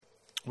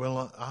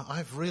Well,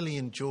 I've really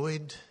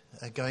enjoyed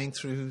going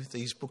through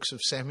these books of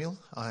Samuel.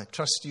 I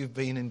trust you've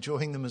been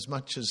enjoying them as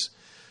much as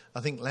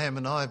I think Lam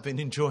and I have been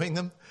enjoying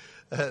them.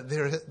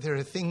 There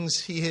are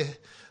things here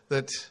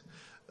that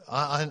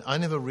I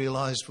never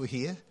realised were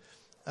here.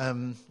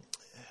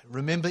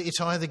 Remember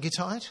Ittai the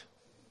Gittite?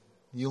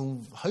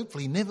 You'll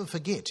hopefully never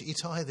forget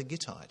Ittai the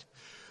Gittite,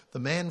 the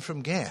man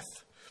from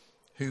Gath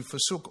who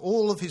forsook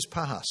all of his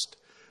past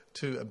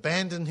to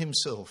abandon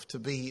himself to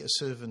be a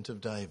servant of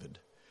David,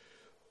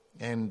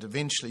 and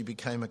eventually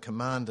became a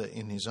commander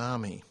in his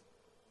army.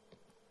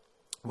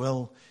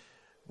 Well,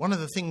 one of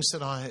the things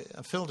that I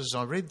felt as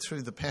I read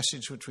through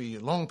the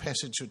long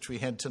passage which we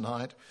had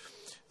tonight,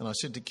 and I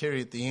said to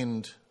Kerry at the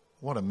end,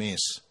 what a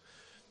mess.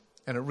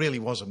 And it really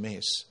was a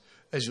mess.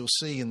 As you'll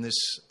see in this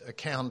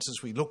account,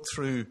 as we look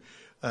through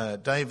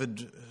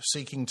David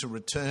seeking to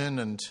return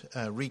and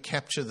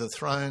recapture the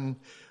throne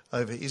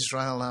over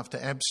Israel after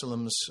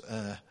Absalom's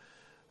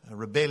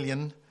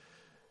rebellion,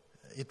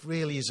 it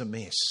really is a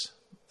mess.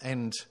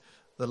 And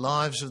the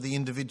lives of the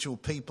individual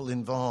people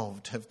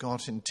involved have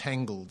got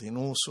entangled in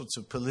all sorts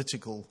of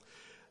political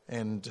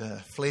and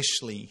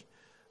fleshly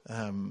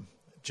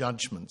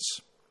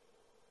judgments.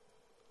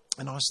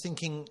 And I was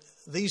thinking,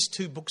 these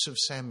two books of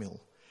Samuel,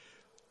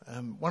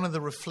 one of the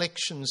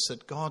reflections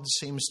that God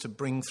seems to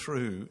bring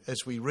through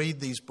as we read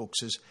these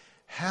books is,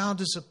 how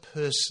does a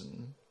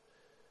person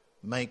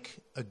make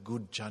a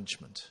good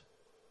judgment?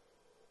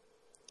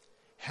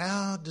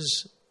 How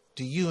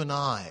do you and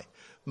I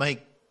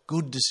make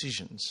good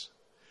decisions?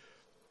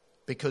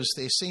 Because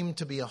there seem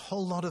to be a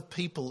whole lot of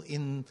people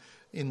in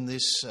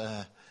these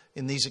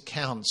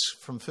accounts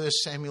from 1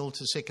 Samuel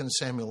to 2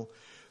 Samuel.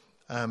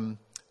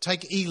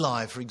 Take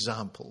Eli, for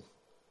example.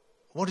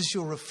 What is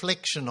your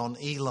reflection on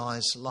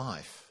Eli's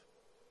life?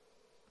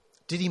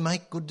 Did he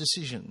make good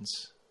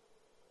decisions?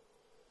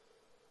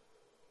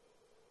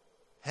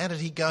 How did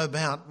he go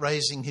about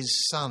raising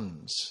his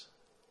sons?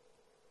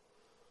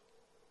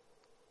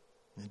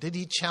 Did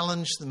he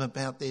challenge them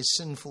about their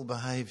sinful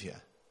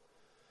behaviour?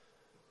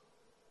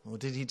 Or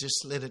did he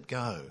just let it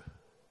go?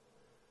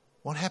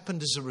 What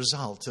happened as a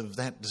result of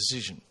that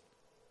decision?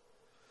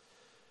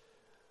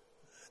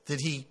 Did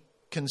he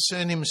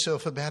concern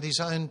himself about his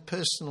own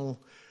personal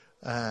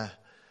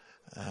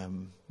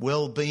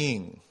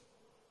well-being?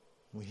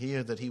 We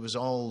hear that he was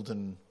old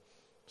and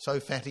so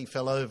fat he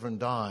fell over and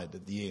died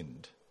at the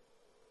end.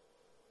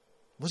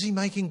 Was he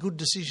making good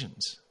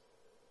decisions?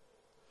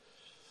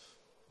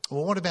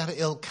 Well, what about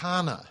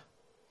Elkanah?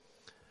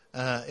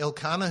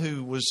 Elkanah,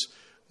 who was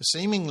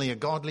seemingly a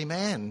godly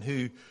man,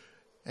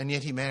 and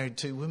yet he married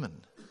two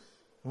women.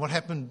 What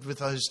happened with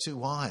those two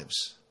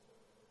wives?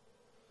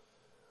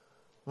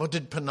 What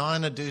did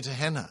Peninnah do to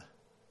Hannah?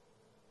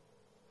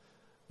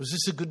 Was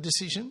this a good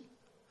decision?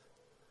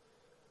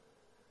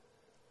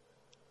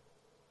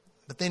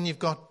 But then you've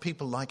got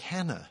people like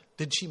Hannah.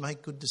 Did she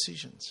make good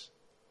decisions?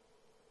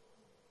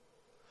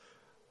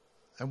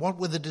 And what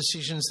were the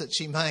decisions that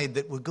she made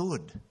that were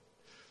good?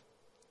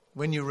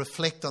 When you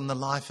reflect on the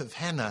life of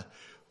Hannah,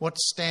 what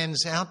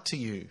stands out to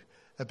you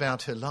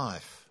about her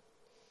life?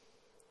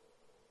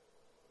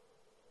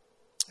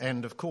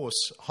 And of course,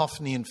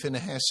 Hophni and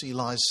Phinehas,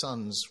 Eli's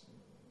sons,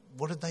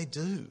 what did they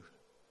do?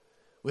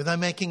 Were they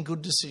making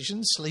good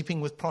decisions,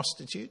 sleeping with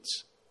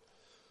prostitutes?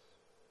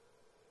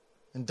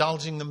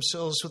 Indulging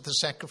themselves with the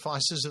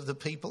sacrifices of the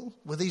people?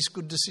 Were these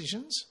good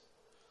decisions?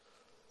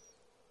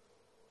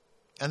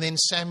 And then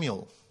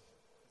Samuel,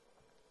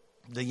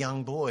 the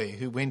young boy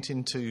who went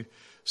into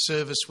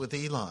service with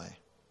Eli.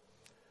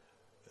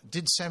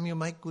 Did Samuel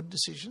make good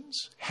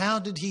decisions? How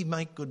did he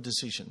make good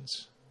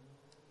decisions?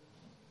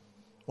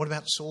 What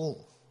about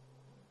Saul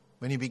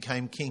when he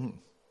became king?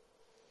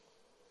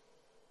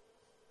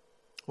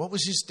 What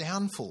was his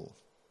downfall?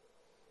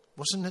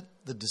 Wasn't it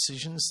the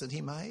decisions that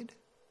he made?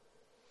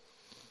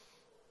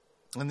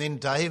 And then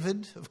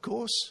David, of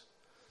course,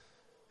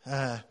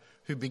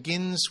 who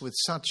begins with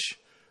such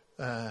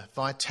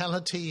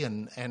vitality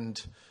and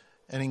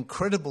an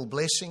incredible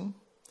blessing.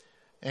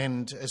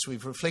 And as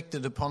we've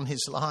reflected upon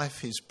his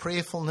life, his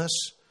prayerfulness,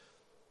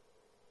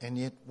 and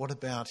yet what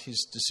about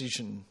his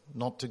decision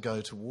not to go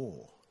to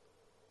war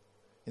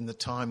in the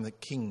time that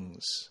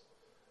kings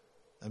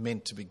are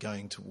meant to be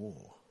going to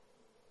war?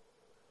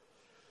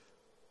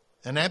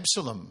 And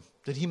Absalom,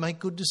 did he make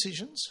good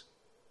decisions?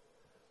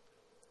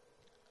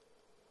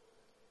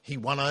 He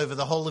won over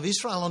the whole of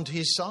Israel onto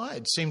his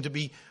side, seemed to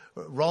be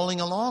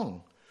rolling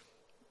along.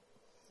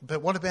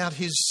 But what about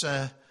his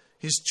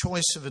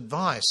choice of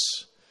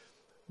advice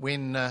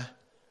when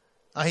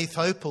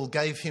Ahithophel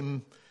gave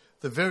him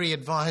the very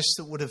advice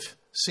that would have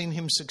seen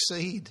him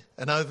succeed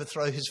and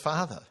overthrow his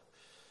father?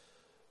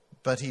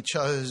 But he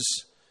chose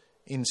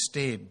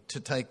instead to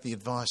take the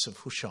advice of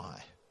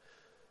Hushai,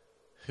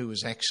 who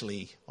was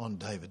actually on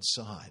David's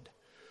side.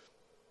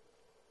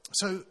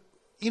 So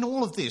in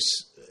all of this,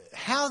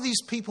 how are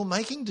these people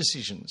making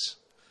decisions?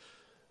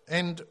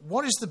 And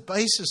what is the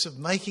basis of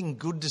making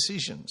good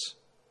decisions?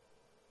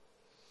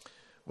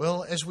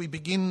 Well, as we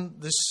begin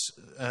this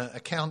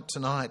account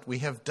tonight, we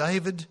have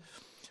David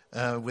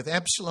with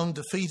Absalom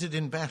defeated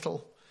in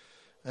battle,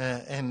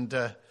 and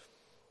the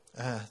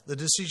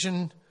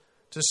decision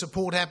to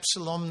support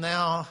Absalom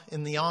now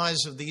in the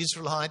eyes of the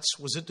Israelites,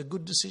 was it a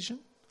good decision?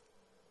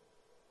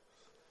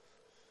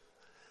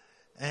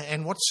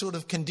 And what sort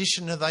of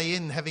condition are they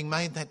in having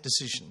made that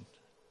decision?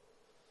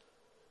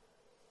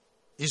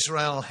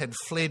 Israel had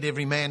fled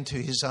every man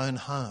to his own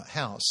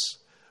house.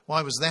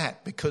 Why was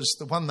that? Because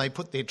the one they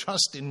put their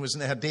trust in was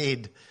now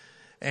dead.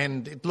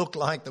 And it looked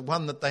like the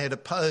one that they had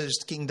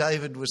opposed, King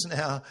David, was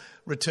now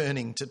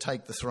returning to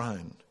take the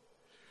throne.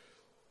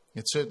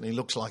 It certainly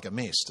looks like a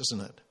mess,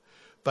 doesn't it?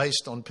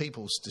 Based on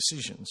people's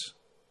decisions.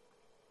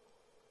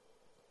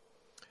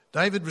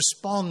 David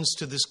responds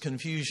to this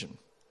confusion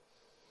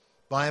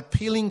by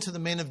appealing to the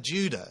men of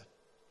Judah.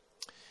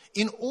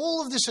 In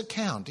all of this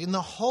account, in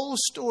the whole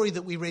story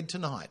that we read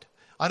tonight,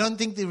 I don't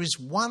think there is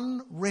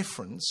one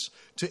reference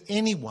to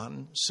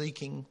anyone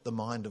seeking the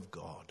mind of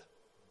God.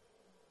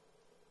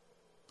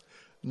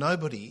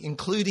 Nobody,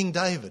 including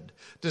David,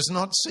 does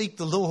not seek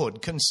the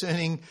Lord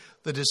concerning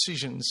the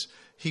decisions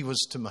he was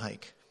to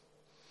make.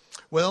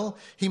 Well,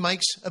 he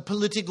makes a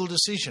political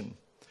decision.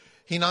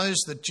 He knows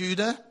that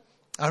Judah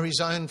are his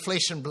own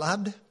flesh and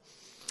blood,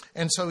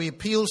 and so he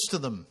appeals to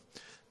them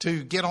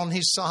to get on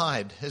his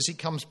side as he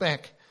comes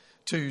back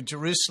to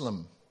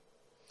Jerusalem.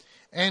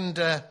 And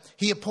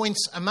he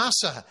appoints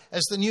Amasa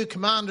as the new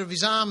commander of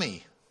his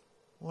army.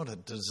 What a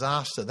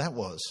disaster that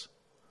was.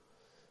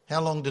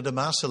 How long did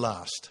Amasa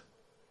last?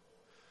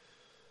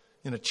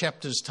 In a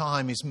chapter's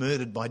time, he's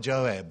murdered by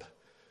Joab.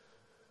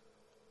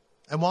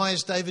 And why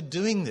is David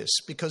doing this?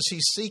 Because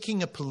he's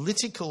seeking a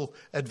political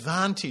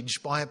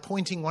advantage by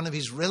appointing one of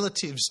his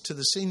relatives to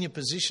the senior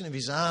position of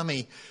his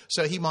army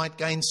so he might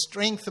gain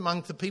strength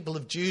among the people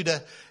of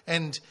Judah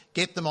and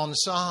get them on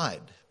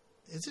side.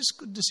 Is this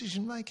good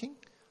decision making?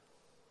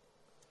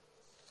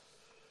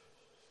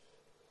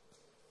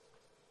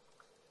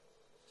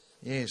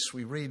 Yes,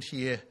 we read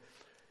here,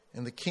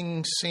 and the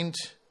king sent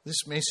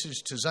this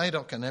message to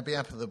Zadok and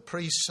Abiathar the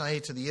priests, say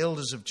to the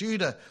elders of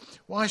Judah,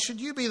 why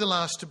should you be the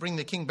last to bring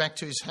the king back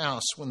to his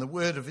house when the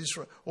word of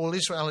Israel, all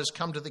Israel has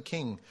come to the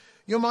king?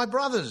 You're my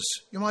brothers,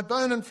 you're my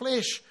bone and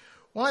flesh.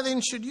 Why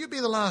then should you be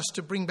the last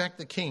to bring back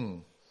the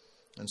king?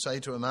 And say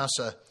to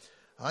Amasa,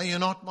 are you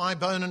not my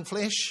bone and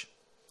flesh?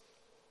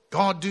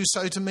 God do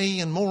so to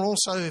me, and more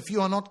also, if you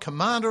are not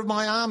commander of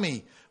my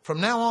army from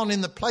now on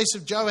in the place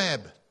of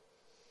Joab.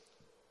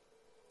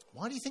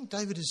 Why do you think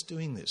David is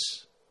doing this?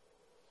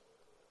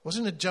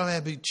 Wasn't it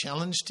Joab who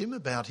challenged him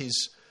about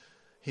his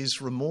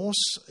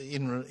remorse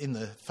in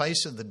the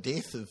face of the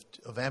death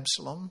of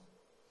Absalom?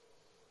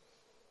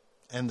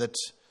 And that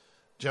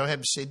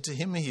Joab said to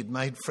him he had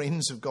made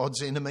friends of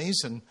God's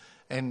enemies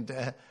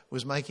and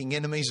was making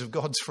enemies of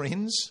God's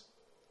friends?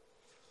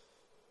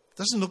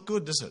 Doesn't look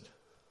good, does it?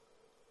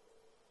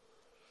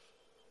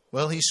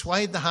 Well, he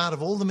swayed the heart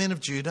of all the men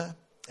of Judah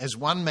as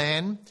one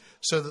man,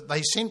 so that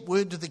they sent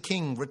word to the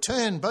king,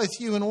 return both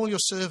you and all your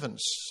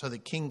servants. So the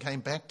king came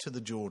back to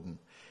the Jordan,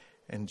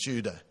 and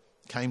Judah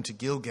came to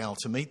Gilgal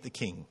to meet the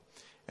king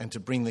and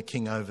to bring the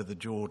king over the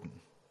Jordan.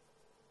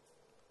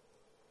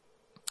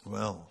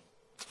 Well,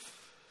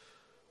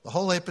 the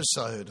whole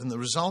episode and the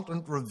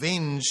resultant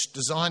revenge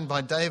designed by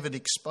David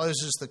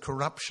exposes the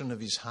corruption of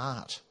his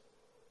heart.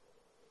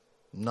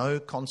 No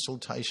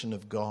consultation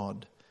of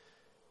God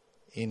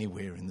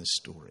anywhere in this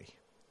story.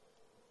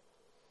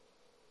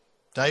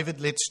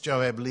 David lets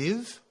Joab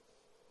live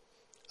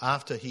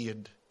after he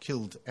had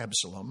killed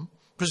Absalom,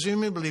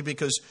 presumably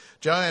because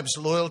Joab's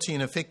loyalty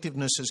and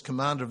effectiveness as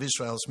commander of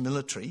Israel's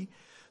military.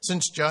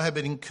 Since Joab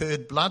had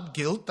incurred blood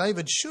guilt,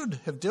 David should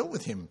have dealt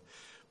with him,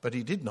 but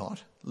he did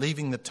not,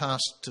 leaving the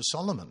task to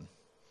Solomon.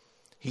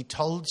 He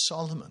told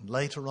Solomon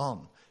later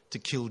on to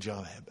kill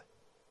Joab.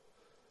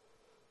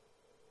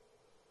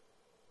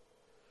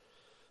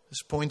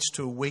 This points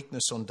to a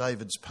weakness on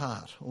David's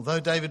part. Although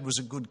David was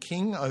a good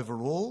king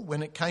overall,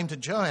 when it came to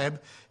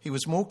Joab, he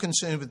was more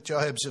concerned with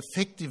Joab's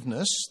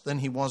effectiveness than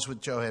he was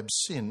with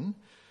Joab's sin.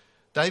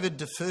 David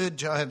deferred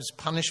Joab's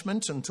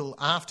punishment until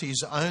after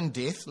his own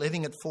death,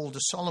 letting it fall to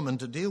Solomon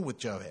to deal with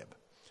Joab.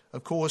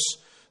 Of course,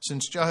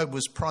 since Joab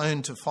was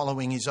prone to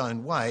following his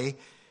own way,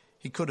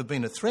 he could have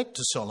been a threat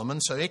to Solomon,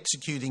 so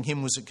executing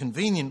him was a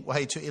convenient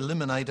way to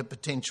eliminate a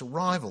potential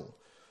rival.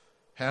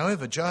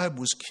 However, Joab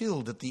was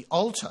killed at the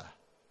altar.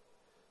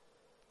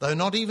 Though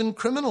not even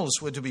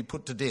criminals were to be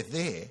put to death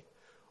there,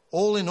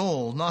 all in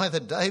all, neither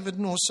David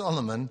nor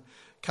Solomon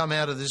come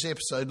out of this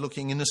episode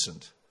looking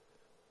innocent.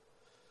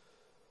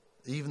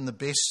 Even the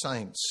best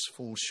saints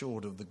fall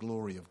short of the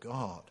glory of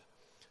God.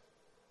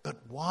 But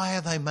why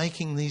are they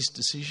making these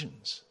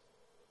decisions?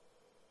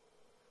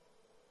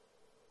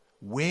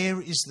 Where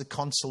is the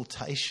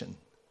consultation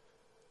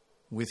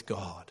with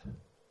God?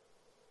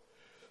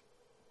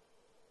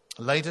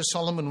 Later,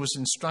 Solomon was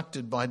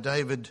instructed by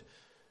David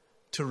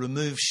to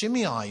remove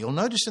Shimei. You'll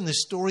notice in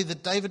this story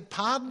that David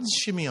pardons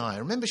Shimei.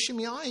 Remember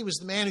Shimei? He was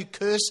the man who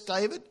cursed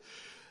David,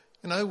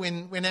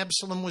 when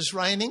Absalom was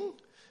reigning,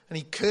 and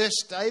he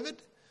cursed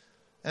David.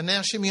 And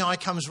now Shimei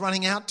comes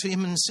running out to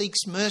him and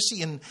seeks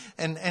mercy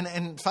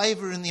and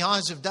favour in the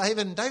eyes of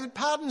David, and David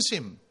pardons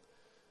him.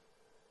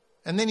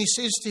 And then he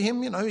says to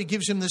him, he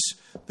gives him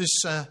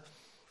this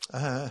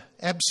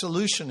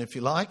absolution, if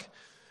you like,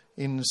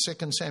 in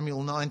 2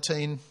 Samuel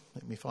 19.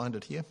 Let me find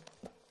it here.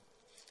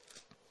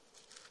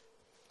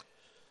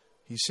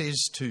 He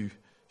says to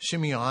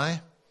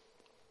Shimei,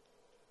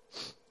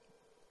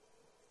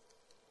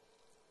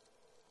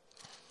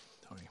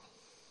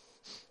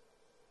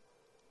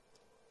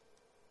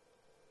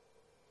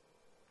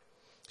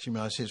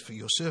 Shimei says, "For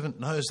your servant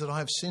knows that I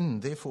have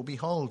sinned. Therefore,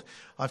 behold,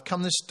 I've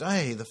come this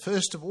day, the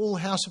first of all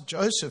house of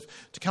Joseph,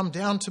 to come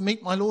down to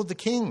meet my lord the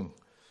king."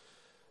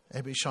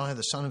 Abishai,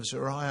 the son of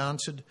Zeruiah,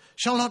 answered,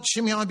 "Shall not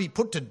Shimei be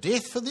put to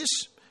death for this,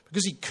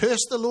 because he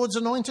cursed the Lord's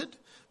anointed?"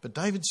 But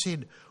David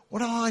said,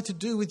 "What have I to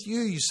do with you,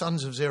 you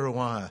sons of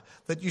Zeruiah,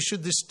 that you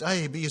should this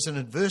day be as an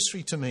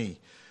adversary to me?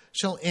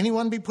 Shall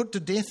anyone be put to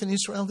death in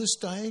Israel this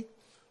day?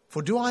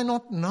 For do I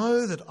not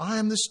know that I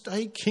am this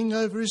day king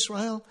over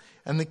Israel?"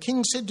 And the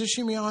king said to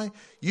Shimei,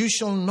 "You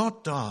shall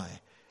not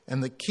die."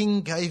 And the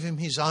king gave him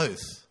his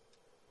oath.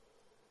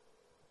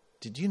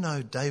 Did you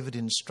know David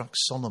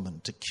instructs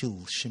Solomon to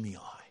kill Shimei?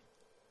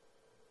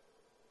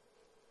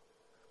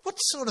 What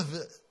sort of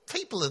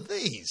people are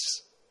these?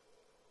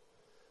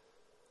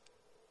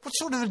 What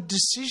sort of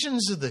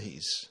decisions are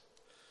these?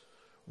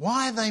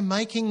 Why are they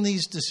making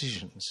these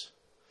decisions?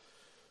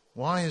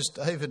 Why is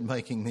David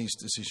making these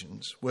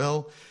decisions?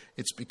 Well,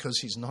 it's because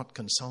he's not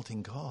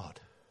consulting God.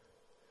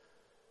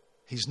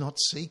 He's not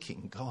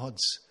seeking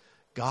God's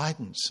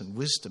guidance and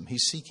wisdom.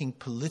 He's seeking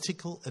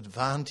political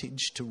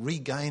advantage to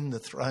regain the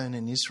throne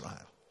in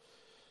Israel.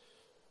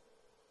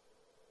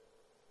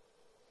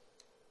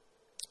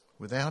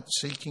 Without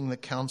seeking the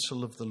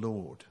counsel of the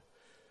Lord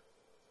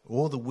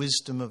or the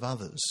wisdom of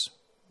others,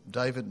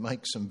 David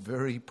makes some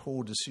very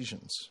poor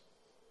decisions.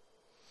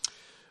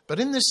 But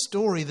in this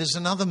story, there's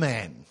another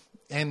man.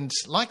 And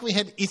like we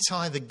had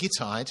Ittai the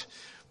Gittite,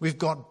 we've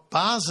got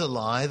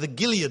Barzillai the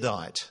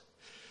Gileadite.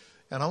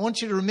 And I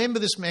want you to remember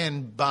this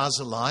man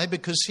Barzillai,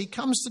 because he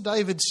comes to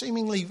David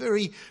seemingly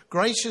very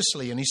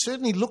graciously, and he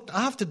certainly looked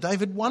after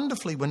David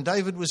wonderfully when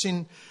David was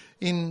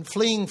in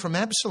fleeing from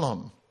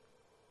Absalom.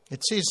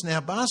 It says,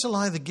 "Now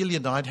Barzillai the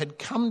Gileadite had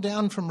come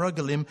down from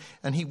Rogelim,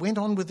 and he went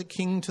on with the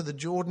king to the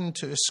Jordan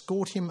to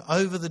escort him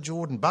over the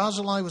Jordan."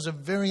 Barzillai was a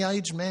very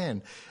aged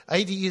man,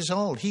 80 years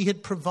old. He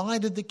had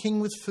provided the king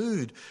with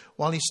food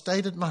while he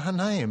stayed at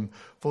Mahanaim,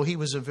 for he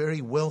was a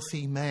very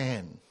wealthy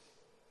man.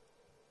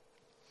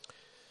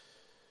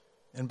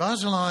 And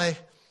Barzillai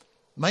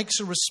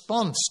makes a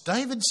response.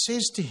 David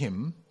says to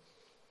him,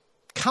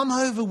 "Come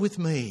over with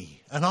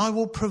me, and I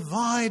will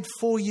provide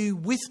for you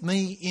with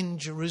me in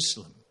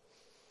Jerusalem."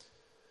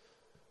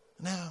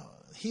 Now,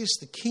 here's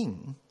the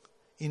king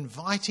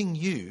inviting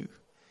you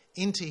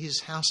into his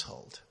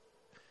household.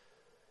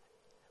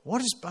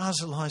 What is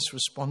Barzillai's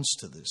response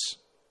to this?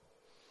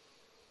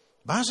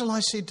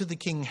 Barzillai said to the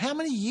king, "How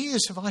many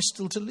years have I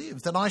still to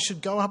live, that I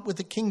should go up with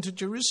the king to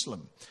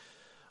Jerusalem?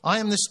 I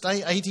am this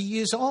day 80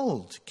 years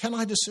old. Can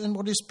I discern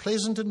what is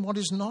pleasant and what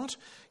is not?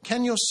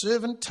 Can your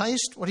servant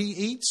taste what he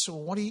eats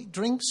or what he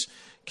drinks?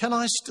 Can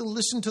I still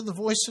listen to the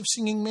voice of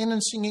singing men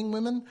and singing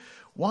women?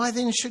 Why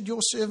then should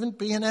your servant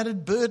be an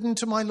added burden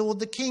to my lord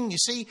the king?" You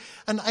see,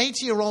 an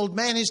 80-year-old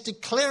man is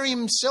declaring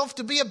himself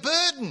to be a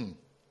burden.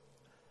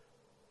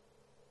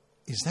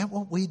 Is that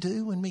what we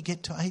do when we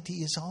get to 80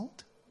 years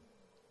old?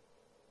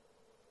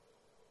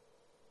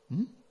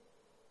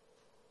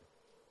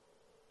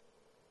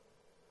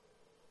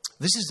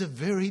 This is a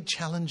very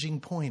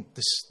challenging point,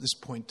 this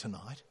point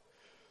tonight.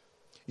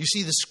 You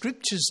see, the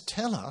scriptures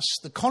tell us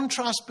the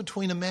contrast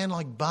between a man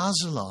like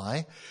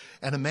Barzillai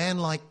and a man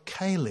like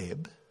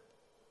Caleb,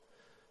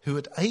 who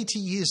at 80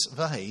 years of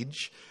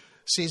age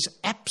says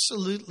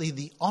absolutely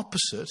the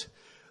opposite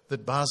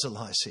that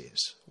Barzillai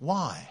says.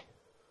 Why?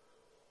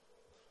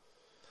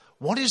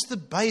 What is the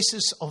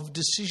basis of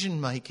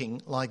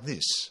decision-making like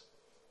this?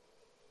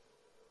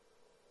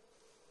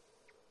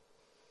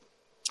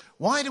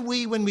 Why do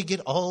we, when we get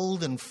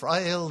old and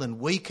frail and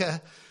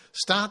weaker,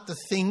 start to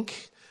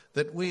think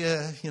that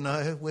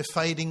we're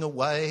fading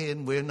away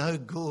and we're no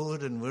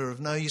good and we're of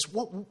no use?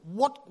 Who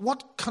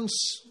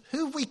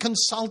have we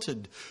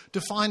consulted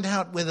to find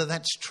out whether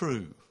that's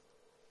true?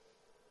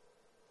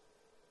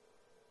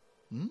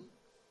 And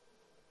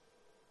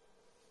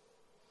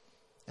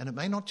it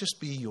may not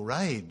just be your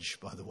age,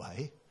 by the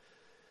way.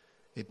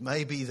 It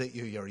may be that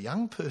you're a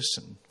young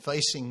person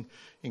facing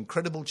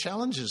incredible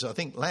challenges. I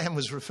think Lamb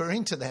was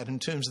referring to that in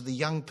terms of the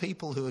young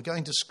people who are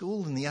going to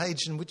school in the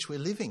age in which we're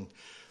living.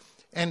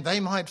 And they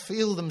might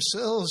feel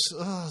themselves,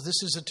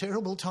 this is a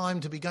terrible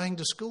time to be going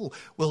to school.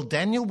 Well,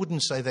 Daniel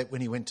wouldn't say that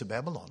when he went to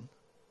Babylon.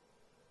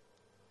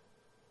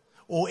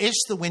 Or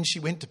Esther when she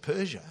went to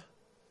Persia.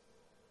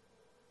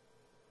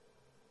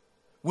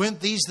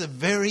 Weren't these the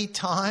very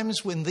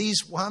times when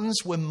these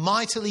ones were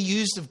mightily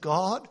used of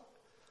God?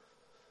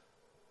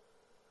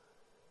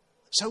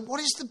 So what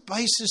is the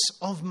basis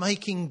of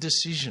making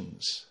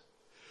decisions?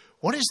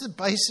 What is the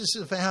basis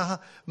of our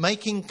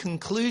making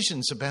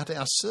conclusions about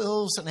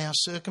ourselves and our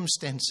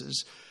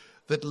circumstances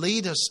that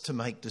lead us to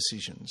make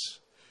decisions?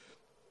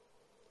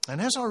 And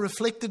as I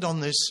reflected on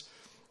this,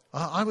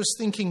 I was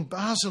thinking,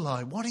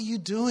 Barzillai, what are you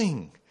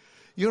doing?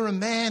 You're a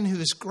man who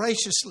has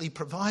graciously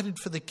provided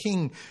for the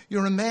king.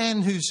 You're a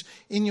man who's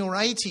in your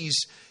 80s.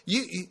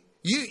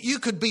 You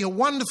could be a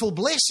wonderful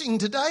blessing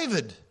to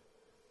David.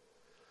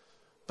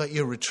 But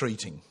you're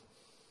retreating.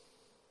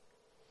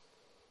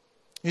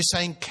 You're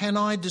saying, can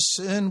I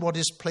discern what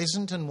is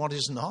pleasant and what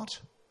is not?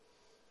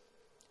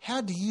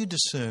 How do you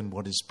discern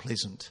what is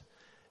pleasant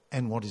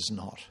and what is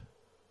not?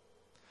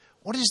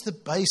 What is the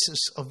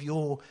basis of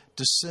your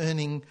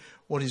discerning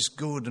what is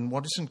good and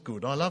what isn't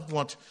good? I love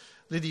what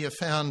Lydia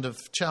found of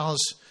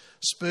Charles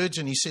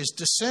Spurgeon. He says,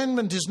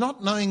 discernment is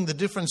not knowing the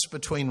difference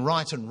between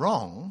right and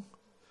wrong.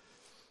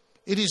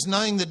 It is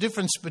knowing the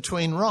difference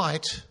between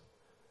right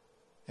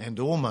and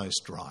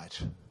almost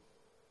right.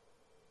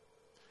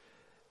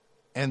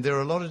 And there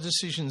are a lot of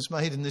decisions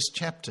made in this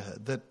chapter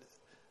that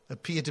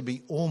appear to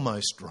be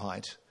almost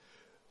right,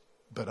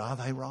 but are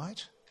they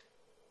right?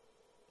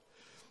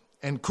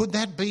 And could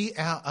that be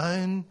our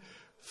own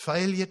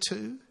failure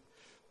too?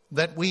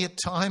 That we at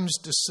times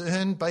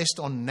discern based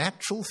on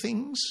natural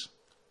things,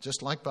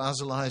 just like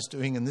Barzillai is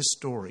doing in this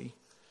story.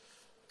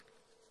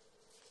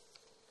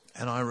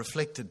 And I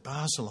reflected,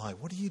 Barzillai,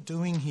 what are you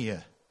doing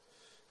here?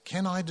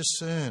 Can I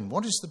discern?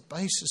 What is the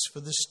basis for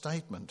this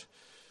statement?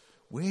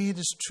 Where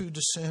does true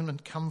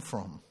discernment come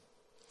from?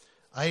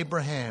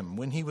 Abraham,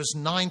 when he was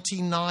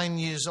 99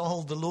 years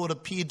old, the Lord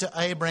appeared to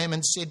Abraham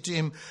and said to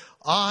him,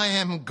 I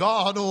am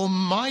God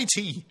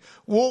Almighty.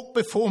 Walk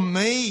before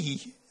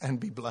me and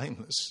be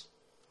blameless.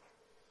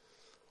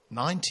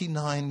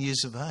 99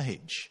 years of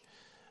age.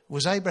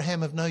 Was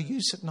Abraham of no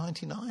use at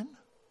 99?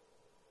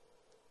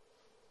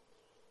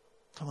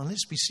 Come on,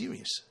 let's be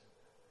serious.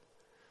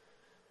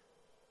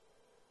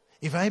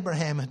 If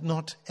Abraham had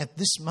not at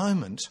this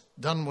moment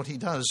done what he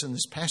does in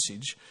this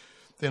passage,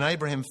 then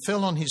Abraham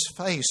fell on his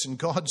face and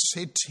God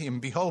said to him,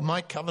 behold,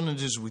 my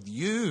covenant is with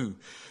you,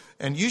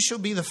 and you shall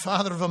be the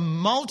father of a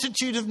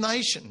multitude of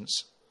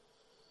nations.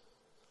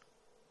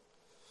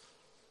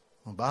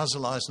 Well,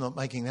 Barzillai is not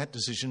making that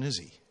decision, is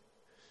he?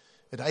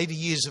 At 80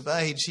 years of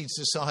age, he's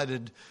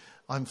decided,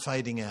 I'm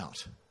fading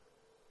out.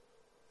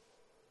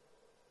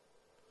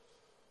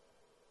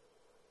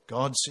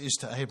 God says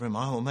to Abram,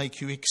 I will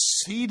make you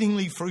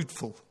exceedingly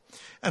fruitful,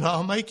 and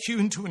I'll make you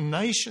into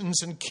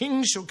nations, and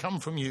kings shall come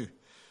from you.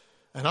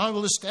 And I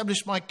will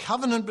establish my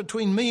covenant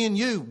between me and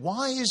you.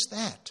 Why is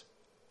that?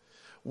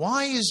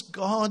 Why is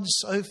God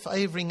so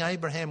favouring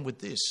Abraham with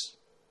this?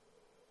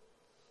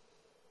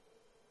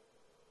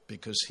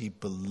 Because he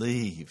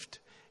believed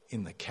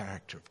in the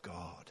character of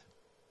God.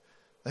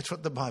 That's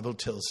what the Bible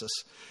tells us.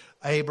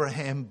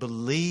 Abraham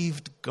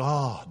believed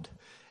God,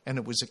 and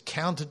it was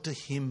accounted to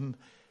him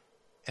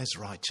as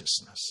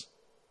righteousness.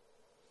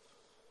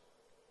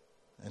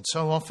 And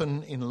so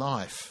often in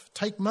life,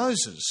 take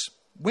Moses.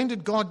 When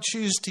did God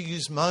choose to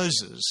use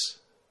Moses?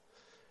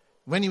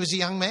 When he was a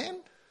young man?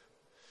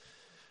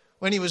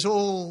 When he was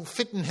all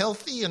fit and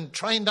healthy and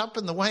trained up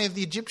in the way of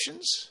the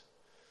Egyptians?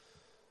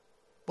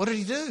 What did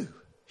he do?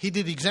 He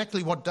did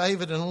exactly what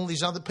David and all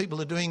these other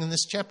people are doing in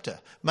this chapter,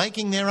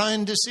 making their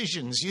own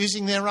decisions,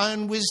 using their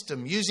own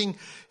wisdom, using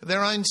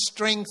their own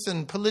strength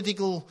and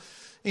political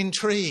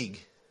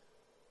intrigue.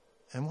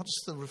 And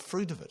what's the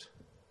fruit of it?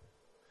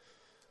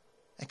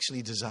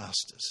 Actually,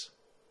 disasters.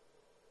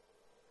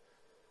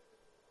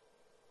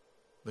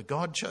 But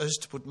God chose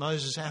to put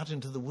Moses out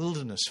into the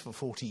wilderness for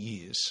 40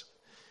 years.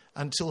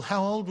 Until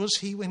how old was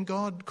he when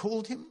God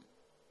called him?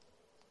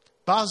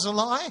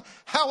 Barzillai?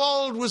 How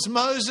old was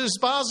Moses,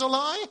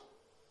 Barzillai?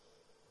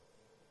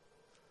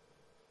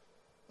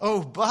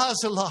 Oh,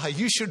 Barzillai,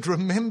 you should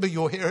remember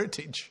your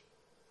heritage.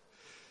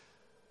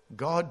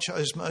 God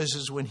chose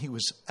Moses when he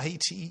was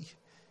 80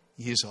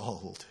 years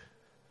old.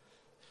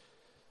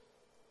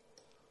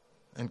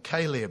 And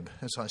Caleb,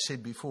 as I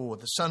said before,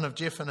 the son of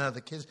Jephunneh,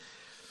 the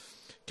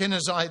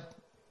Kenizzite,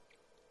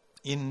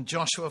 in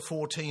Joshua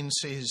 14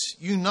 says,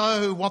 you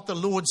know what the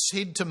Lord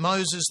said to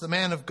Moses, the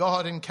man of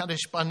God, in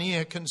Kadesh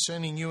Barnea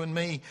concerning you and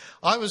me.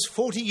 I was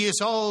 40 years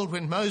old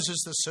when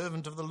Moses, the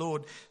servant of the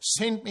Lord,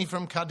 sent me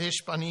from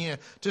Kadesh Barnea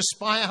to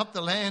spy out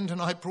the land,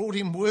 and I brought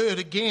him word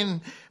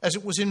again as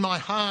it was in my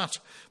heart.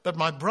 But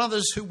my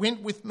brothers who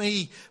went with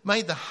me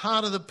made the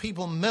heart of the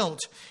people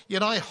melt.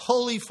 Yet I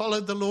wholly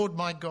followed the Lord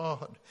my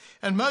God.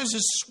 And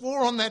Moses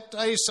swore on that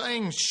day,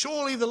 saying,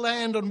 surely the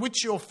land on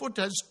which your foot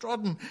has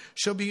trodden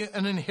shall be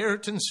an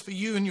inheritance for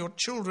you and your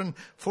children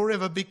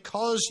forever,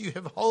 because you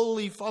have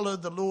wholly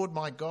followed the Lord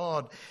my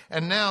God.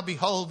 And now,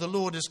 behold, the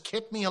Lord has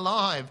kept me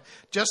alive,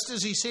 just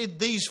as he said,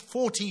 these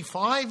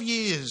 45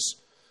 years.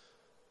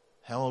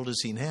 How old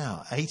is he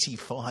now?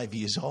 85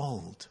 years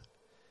old.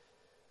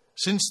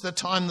 Since the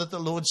time that the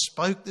Lord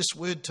spoke this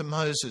word to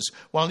Moses,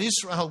 while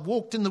Israel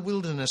walked in the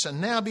wilderness, and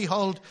now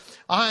behold,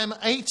 I am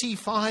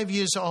 85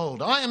 years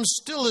old. I am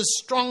still as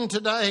strong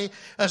today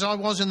as I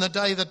was in the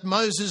day that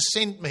Moses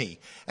sent me.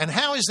 And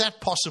how is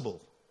that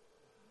possible?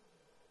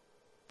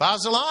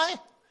 Barzillai,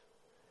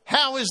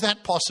 how is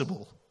that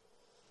possible?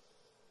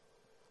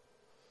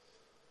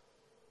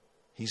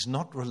 He's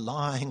not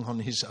relying on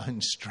his own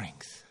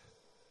strength.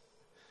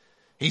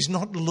 He's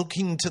not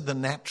looking to the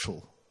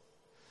natural.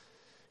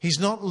 He's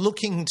not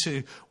looking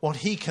to what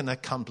he can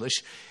accomplish.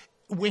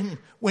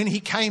 When he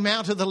came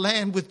out of the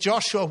land with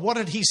Joshua, what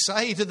did he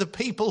say to the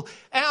people?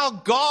 Our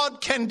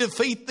God can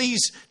defeat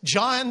these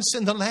giants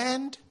in the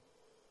land.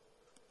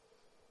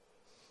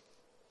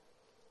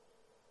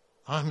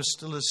 I'm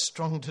still as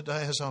strong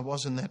today as I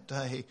was in that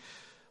day.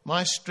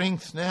 My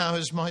strength now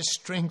as my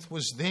strength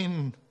was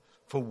then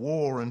for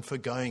war and for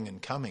going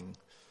and coming.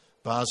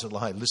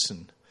 Barzillai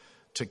listened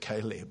to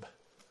Caleb.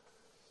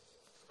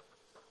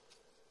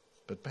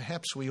 But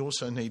perhaps we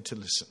also need to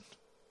listen.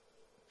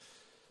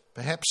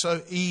 Perhaps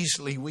so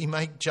easily we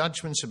make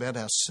judgments about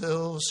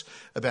ourselves,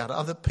 about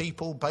other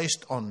people,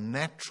 based on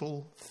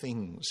natural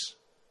things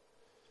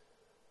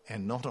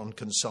and not on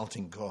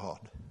consulting God.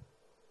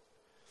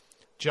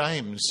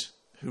 James,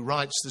 who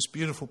writes this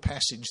beautiful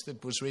passage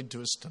that was read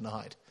to us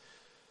tonight,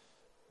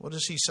 what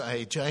does he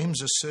say?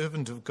 James, a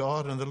servant of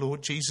God and the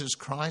Lord Jesus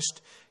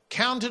Christ,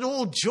 count it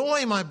all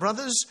joy, my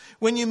brothers,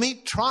 when you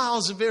meet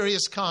trials of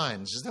various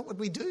kinds. Is that what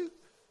we do?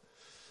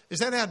 Is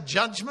that our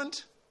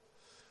judgment?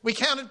 We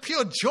count it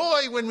pure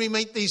joy when we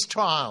meet these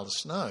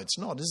trials. No, it's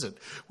not, is it?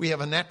 We have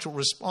a natural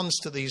response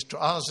to these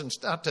trials and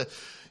start to,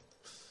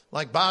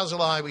 like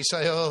Barzillai, we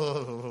say,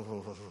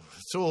 oh,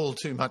 it's all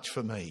too much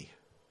for me.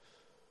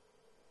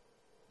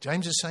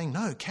 James is saying,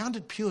 no, count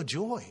it pure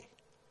joy.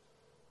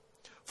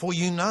 For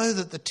you know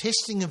that the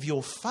testing of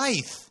your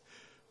faith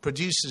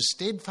produces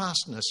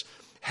steadfastness.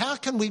 How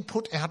can we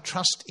put our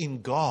trust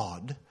in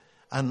God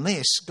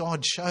unless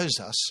God shows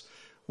us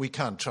we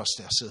can't trust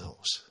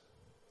ourselves?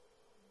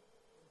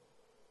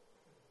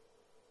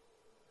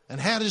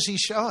 And how does he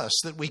show us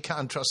that we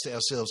can't trust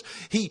ourselves?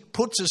 He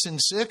puts us in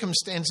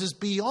circumstances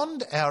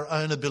beyond our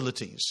own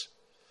abilities,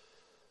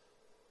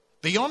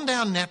 beyond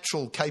our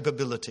natural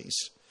capabilities.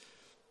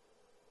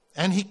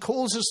 And he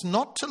calls us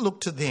not to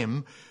look to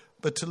them,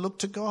 but to look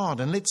to God.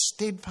 And let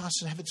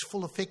steadfastness have its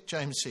full effect,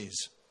 James says.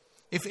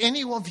 If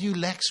any of you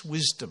lacks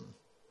wisdom,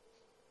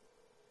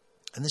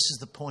 and this is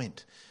the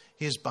point,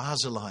 here's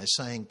Barzillai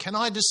saying, can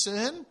I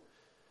discern?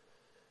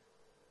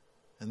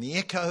 And the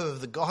echo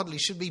of the godly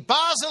should be,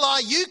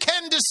 Barzillai, you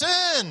can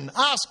discern.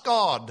 Ask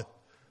God.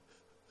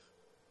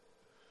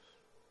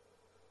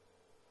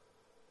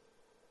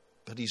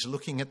 But he's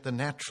looking at the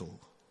natural.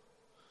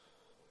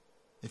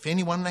 If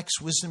anyone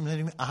lacks wisdom, let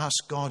him ask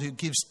God, who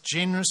gives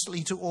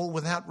generously to all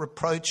without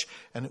reproach,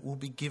 and it will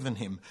be given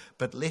him.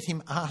 But let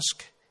him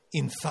ask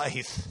in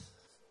faith.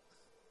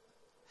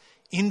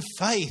 In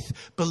faith,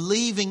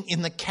 believing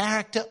in the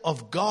character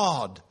of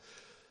God.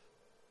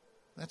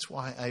 That's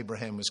why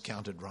Abraham was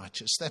counted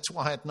righteous. That's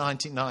why at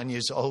 99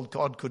 years old,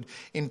 God could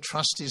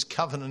entrust his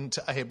covenant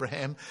to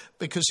Abraham,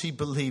 because he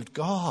believed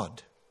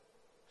God.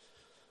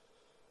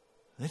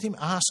 Let him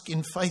ask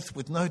in faith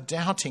with no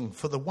doubting,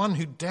 for the one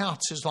who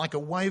doubts is like a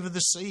wave of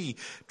the sea,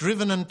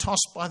 driven and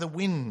tossed by the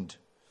wind.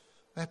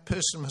 That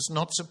person must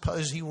not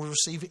suppose he will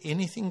receive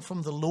anything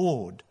from the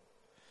Lord.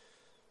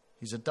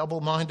 He's a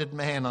double-minded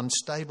man,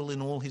 unstable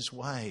in all his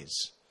ways.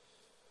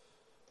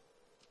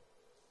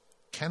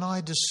 Can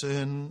I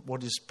discern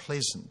what is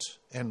pleasant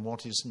and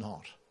what is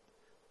not?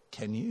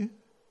 Can you?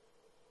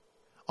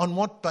 On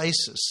what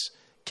basis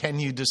can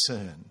you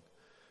discern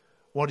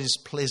what is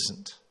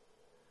pleasant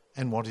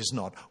and what is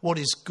not? What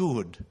is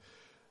good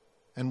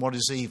and what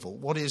is evil?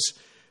 What is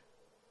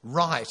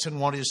right and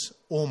what is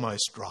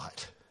almost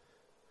right?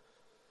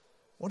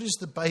 What is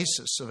the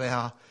basis of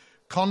our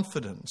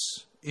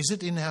confidence? Is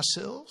it in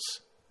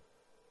ourselves?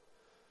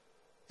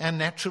 Our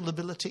natural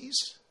abilities?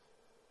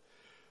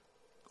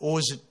 Or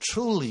is it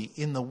truly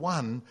in the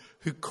one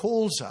who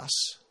calls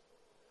us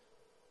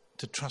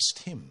to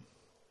trust him?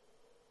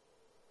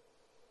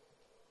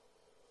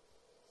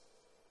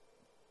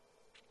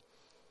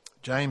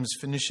 James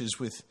finishes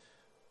with,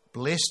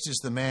 blessed is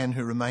the man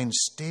who remains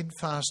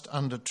steadfast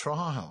under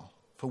trial,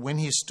 for when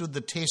he has stood the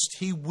test,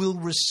 he will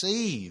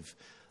receive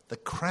the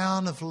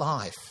crown of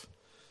life.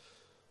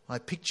 I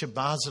picture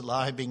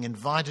Barzillai being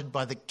invited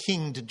by the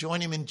king to join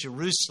him in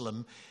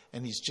Jerusalem,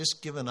 and he's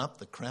just given up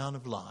the crown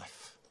of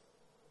life.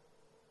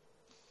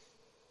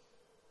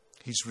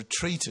 He's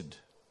retreated.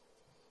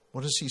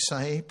 What does he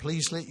say?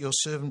 Please let your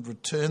servant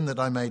return that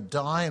I may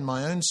die in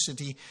my own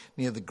city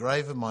near the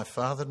grave of my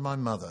father and my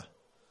mother.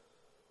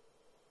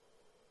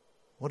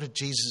 What did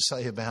Jesus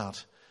say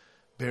about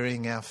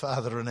burying our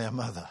father and our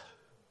mother?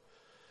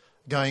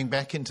 Going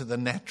back into the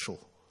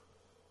natural.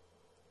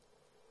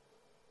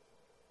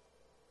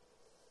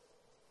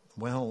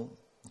 Well,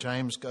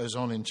 James goes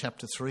on in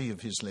chapter 3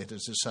 of his letter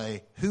to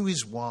say, who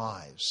is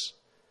wise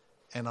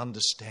and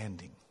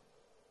understanding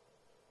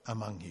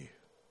among you?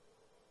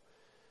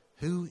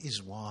 Who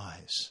is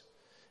wise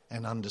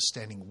and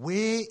understanding?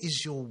 Where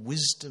is your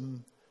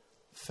wisdom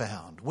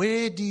found?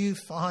 Where do you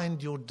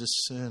find your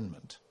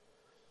discernment?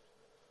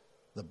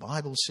 The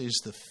Bible says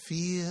the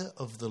fear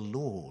of the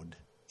Lord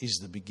is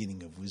the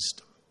beginning of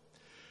wisdom.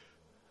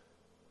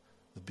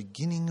 the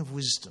beginning of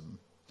wisdom,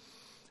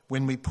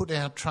 when we put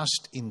our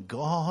trust in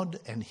God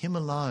and Him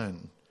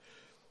alone.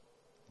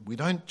 We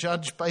don't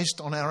judge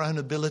based on our own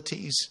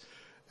abilities,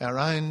 our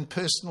own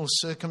personal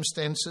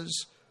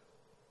circumstances.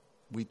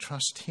 We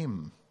trust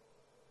Him.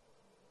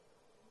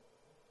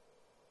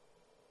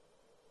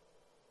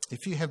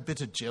 If you have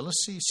bitter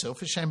jealousy,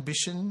 selfish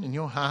ambition in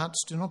your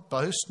hearts, do not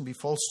boast and be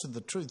false to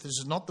the truth. This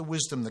is not the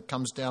wisdom that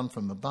comes down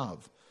from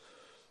above.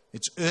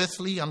 It's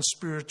earthly,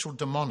 unspiritual,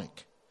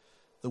 demonic.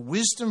 The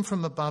wisdom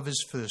from above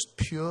is first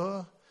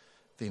pure,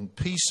 then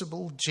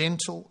peaceable,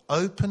 gentle,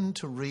 open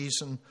to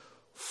reason,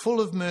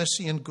 full of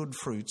mercy and good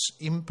fruits,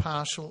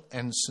 impartial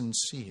and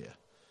sincere.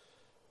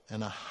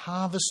 And a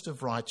harvest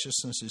of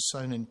righteousness is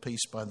sown in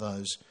peace by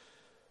those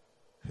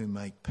who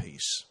make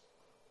peace.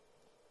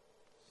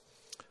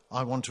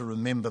 I want to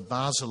remember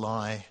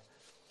Barzillai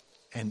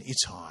and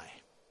Ittai.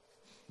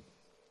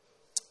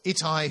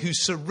 Ittai, who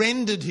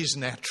surrendered his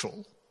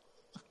natural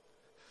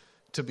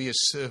to be a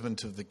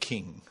servant of the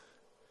king,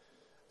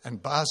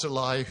 and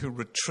Barzillai, who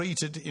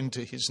retreated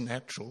into his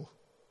natural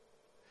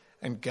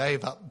and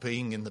gave up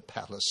being in the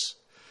palace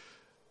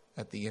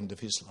at the end of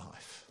his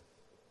life.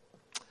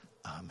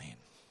 Amen.